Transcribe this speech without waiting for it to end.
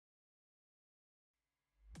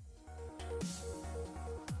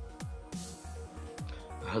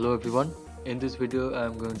Hello everyone, in this video I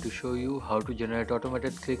am going to show you how to generate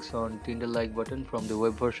automated clicks on Tinder like button from the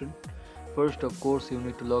web version. First, of course, you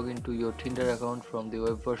need to log into your Tinder account from the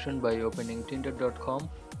web version by opening tinder.com.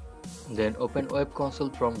 Then open web console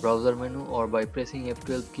from browser menu or by pressing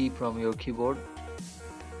F12 key from your keyboard.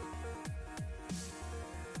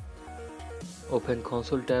 Open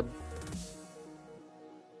console tab.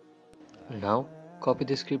 Now copy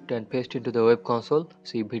the script and paste into the web console.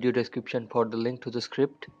 See video description for the link to the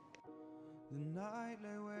script.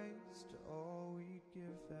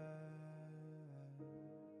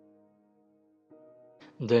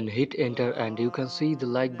 Then hit enter and you can see the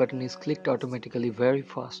like button is clicked automatically very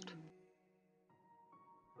fast.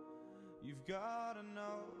 You've gotta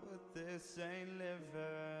know this ain't living,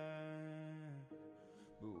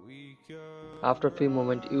 but we could. After a few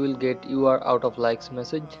moments you will get "you are out of likes"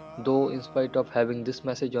 message. Though in spite of having this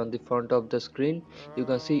message on the front of the screen, you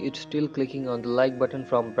can see it's still clicking on the like button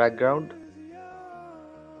from background.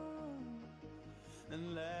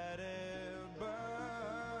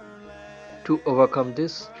 To overcome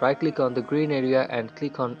this, right click on the green area and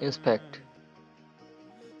click on inspect.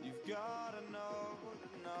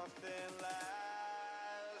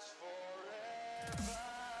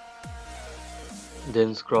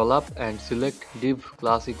 Then scroll up and select div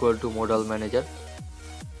class equal to modal manager.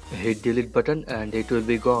 Hit delete button and it will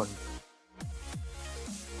be gone.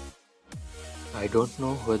 I don't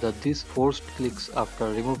know whether these forced clicks after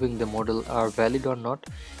removing the modal are valid or not,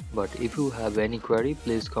 but if you have any query,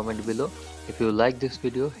 please comment below. If you like this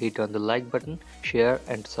video, hit on the like button, share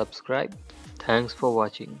and subscribe. Thanks for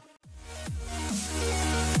watching.